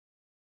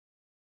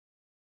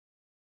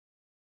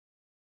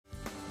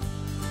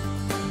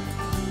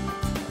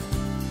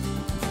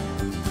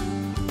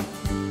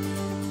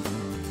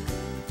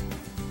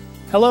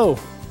Hello,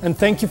 and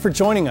thank you for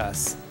joining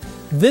us.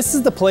 This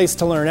is the place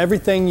to learn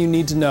everything you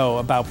need to know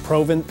about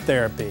ProVent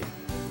therapy,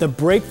 the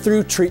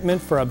breakthrough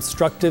treatment for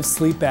obstructive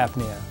sleep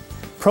apnea.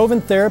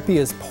 ProVent therapy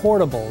is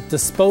portable,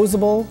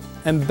 disposable,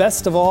 and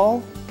best of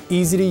all,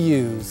 easy to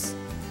use.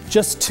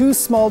 Just 2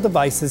 small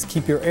devices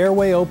keep your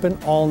airway open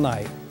all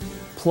night.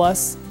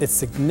 Plus, it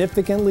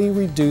significantly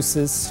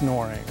reduces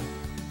snoring.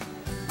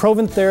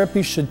 ProVent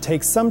therapy should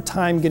take some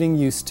time getting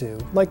used to,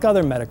 like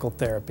other medical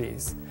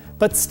therapies,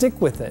 but stick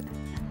with it.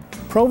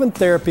 ProVent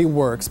therapy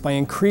works by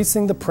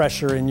increasing the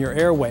pressure in your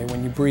airway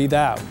when you breathe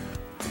out.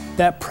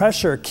 That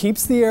pressure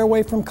keeps the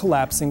airway from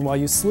collapsing while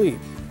you sleep.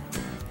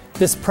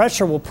 This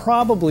pressure will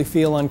probably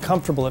feel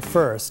uncomfortable at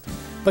first,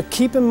 but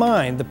keep in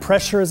mind the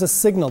pressure is a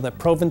signal that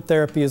ProVent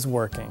therapy is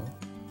working.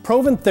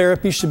 ProVent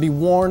therapy should be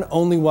worn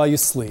only while you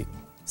sleep.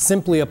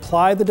 Simply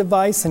apply the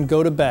device and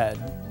go to bed.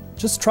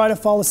 Just try to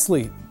fall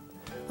asleep.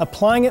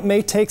 Applying it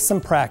may take some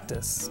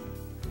practice.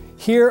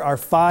 Here are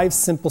 5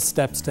 simple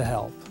steps to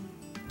help.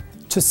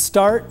 To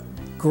start,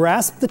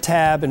 grasp the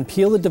tab and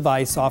peel the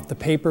device off the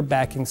paper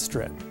backing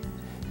strip.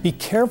 Be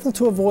careful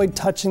to avoid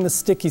touching the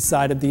sticky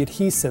side of the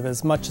adhesive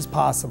as much as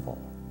possible.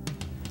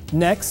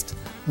 Next,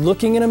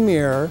 looking in a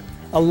mirror,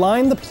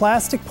 align the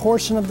plastic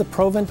portion of the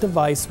ProVent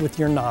device with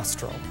your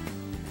nostril.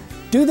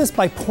 Do this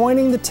by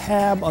pointing the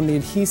tab on the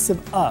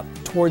adhesive up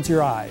towards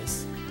your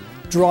eyes.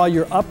 Draw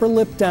your upper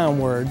lip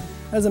downward,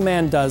 as a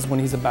man does when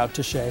he's about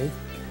to shave.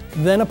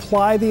 Then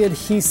apply the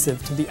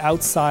adhesive to the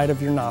outside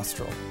of your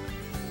nostril.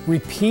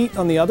 Repeat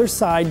on the other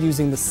side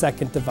using the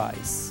second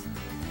device.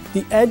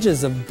 The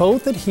edges of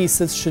both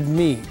adhesives should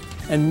meet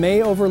and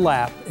may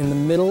overlap in the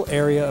middle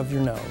area of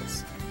your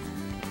nose.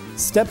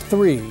 Step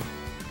 3.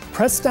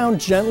 Press down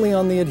gently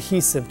on the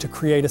adhesive to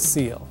create a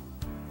seal.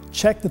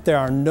 Check that there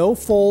are no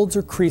folds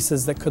or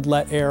creases that could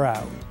let air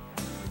out.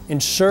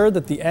 Ensure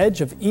that the edge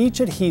of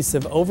each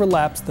adhesive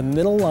overlaps the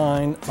middle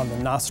line on the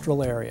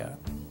nostril area.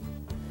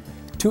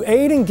 To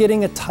aid in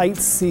getting a tight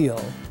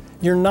seal,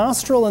 your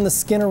nostril and the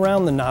skin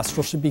around the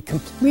nostril should be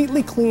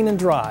completely clean and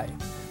dry.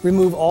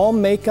 Remove all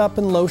makeup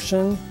and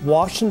lotion,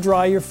 wash and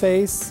dry your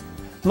face.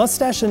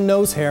 Mustache and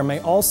nose hair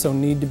may also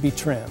need to be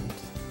trimmed.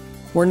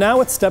 We're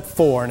now at step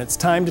 4 and it's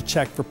time to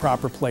check for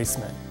proper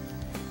placement.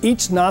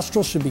 Each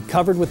nostril should be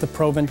covered with the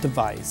ProVent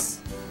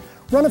device.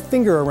 Run a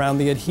finger around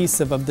the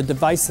adhesive of the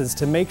devices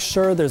to make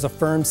sure there's a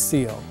firm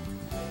seal.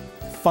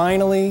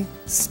 Finally,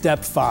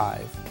 step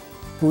 5.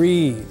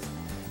 Breathe.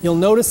 You'll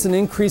notice an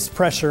increased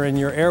pressure in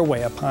your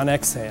airway upon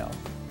exhale.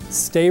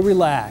 Stay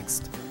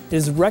relaxed. It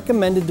is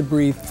recommended to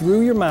breathe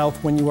through your mouth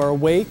when you are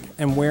awake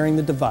and wearing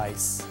the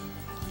device.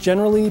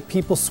 Generally,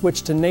 people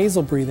switch to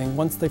nasal breathing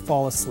once they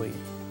fall asleep.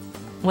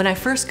 When I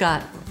first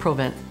got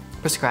ProVent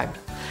prescribed,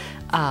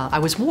 I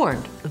was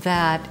warned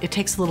that it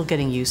takes a little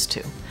getting used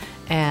to.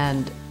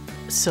 And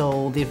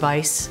so the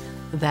advice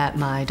that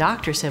my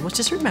doctor said was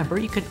just remember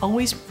you can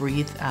always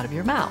breathe out of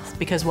your mouth,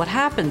 because what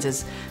happens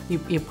is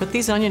you put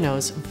these on your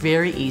nose,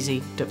 very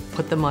easy to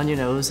put them on your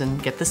nose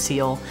and get the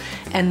seal,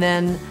 and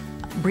then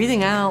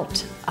breathing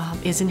out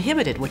is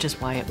inhibited, which is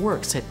why it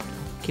works. It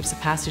keeps the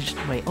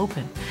passageway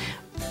open.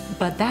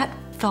 But that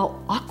felt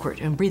awkward,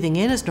 and breathing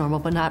in is normal,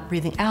 but not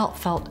breathing out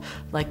felt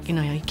like, you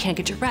can't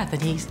get your breath.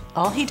 And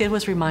all he did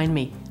was remind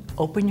me,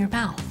 open your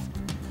mouth.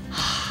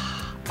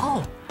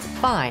 Oh,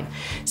 fine.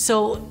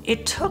 So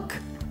it took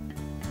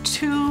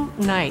 2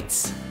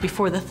 nights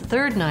before the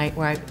 3rd night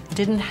where I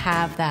didn't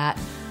have that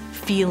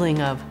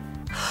feeling of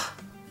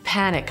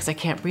panic because I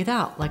can't breathe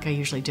out like I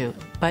usually do.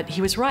 But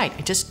he was right.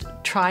 I just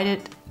tried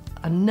it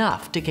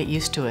enough to get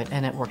used to it,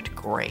 and it worked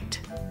great.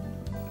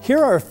 Here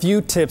are a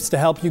few tips to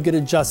help you get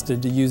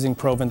adjusted to using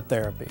ProVent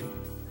therapy.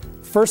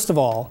 First of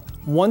all,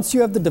 once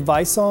you have the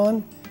device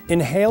on,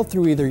 inhale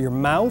through either your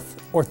mouth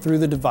or through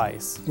the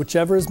device,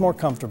 whichever is more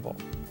comfortable.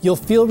 You'll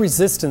feel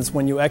resistance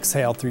when you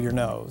exhale through your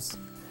nose.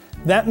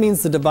 That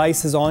means the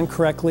device is on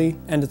correctly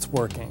and it's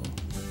working.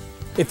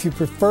 If you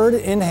prefer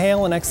to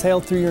inhale and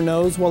exhale through your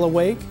nose while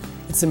awake,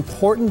 it's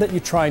important that you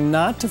try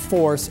not to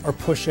force or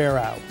push air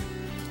out.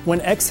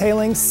 When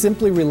exhaling,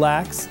 simply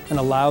relax and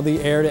allow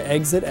the air to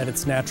exit at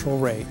its natural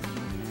rate.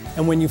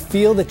 And when you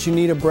feel that you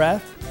need a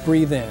breath,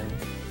 breathe in.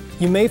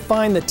 You may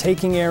find that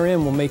taking air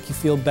in will make you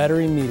feel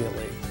better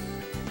immediately.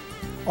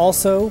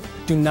 Also,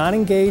 do not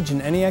engage in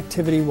any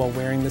activity while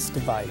wearing this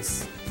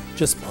device.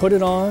 Just put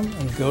it on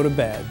and go to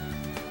bed.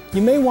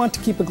 You may want to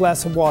keep a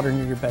glass of water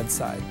near your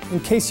bedside in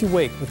case you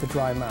wake with a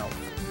dry mouth.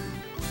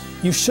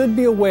 You should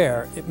be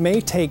aware it may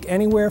take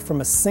anywhere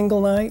from a single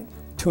night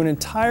to an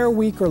entire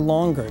week or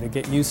longer to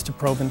get used to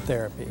ProVent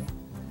therapy.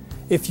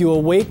 If you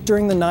awake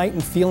during the night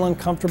and feel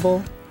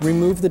uncomfortable,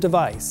 remove the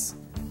device.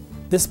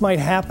 This might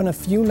happen a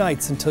few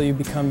nights until you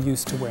become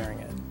used to wearing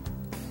it.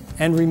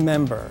 And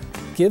remember,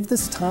 give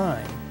this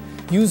time.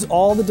 Use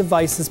all the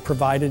devices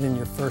provided in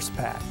your first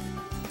pack.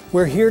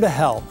 We're here to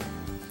help.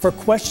 For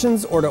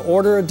questions or to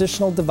order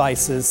additional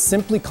devices,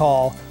 simply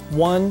call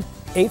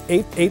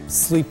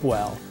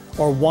 1-888-SLEEPWELL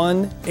or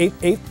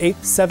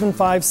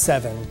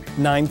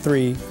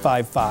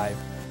 1-888-757-9355.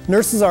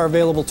 Nurses are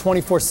available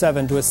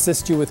 24/7 to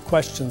assist you with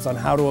questions on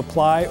how to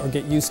apply or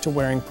get used to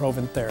wearing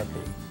ProVent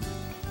therapy.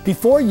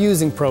 Before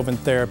using ProVent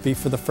therapy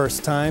for the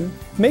first time,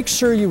 make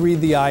sure you read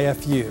the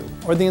IFU,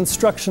 or the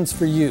instructions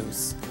for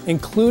use,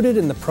 included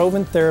in the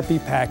ProVent therapy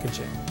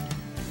packaging.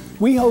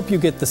 We hope you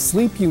get the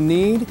sleep you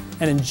need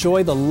and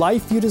enjoy the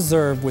life you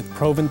deserve with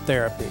ProVent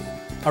therapy,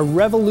 a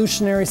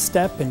revolutionary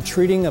step in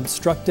treating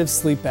obstructive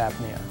sleep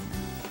apnea.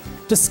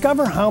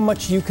 Discover how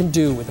much you can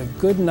do with a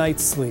good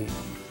night's sleep.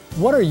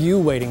 What are you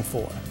waiting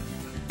for?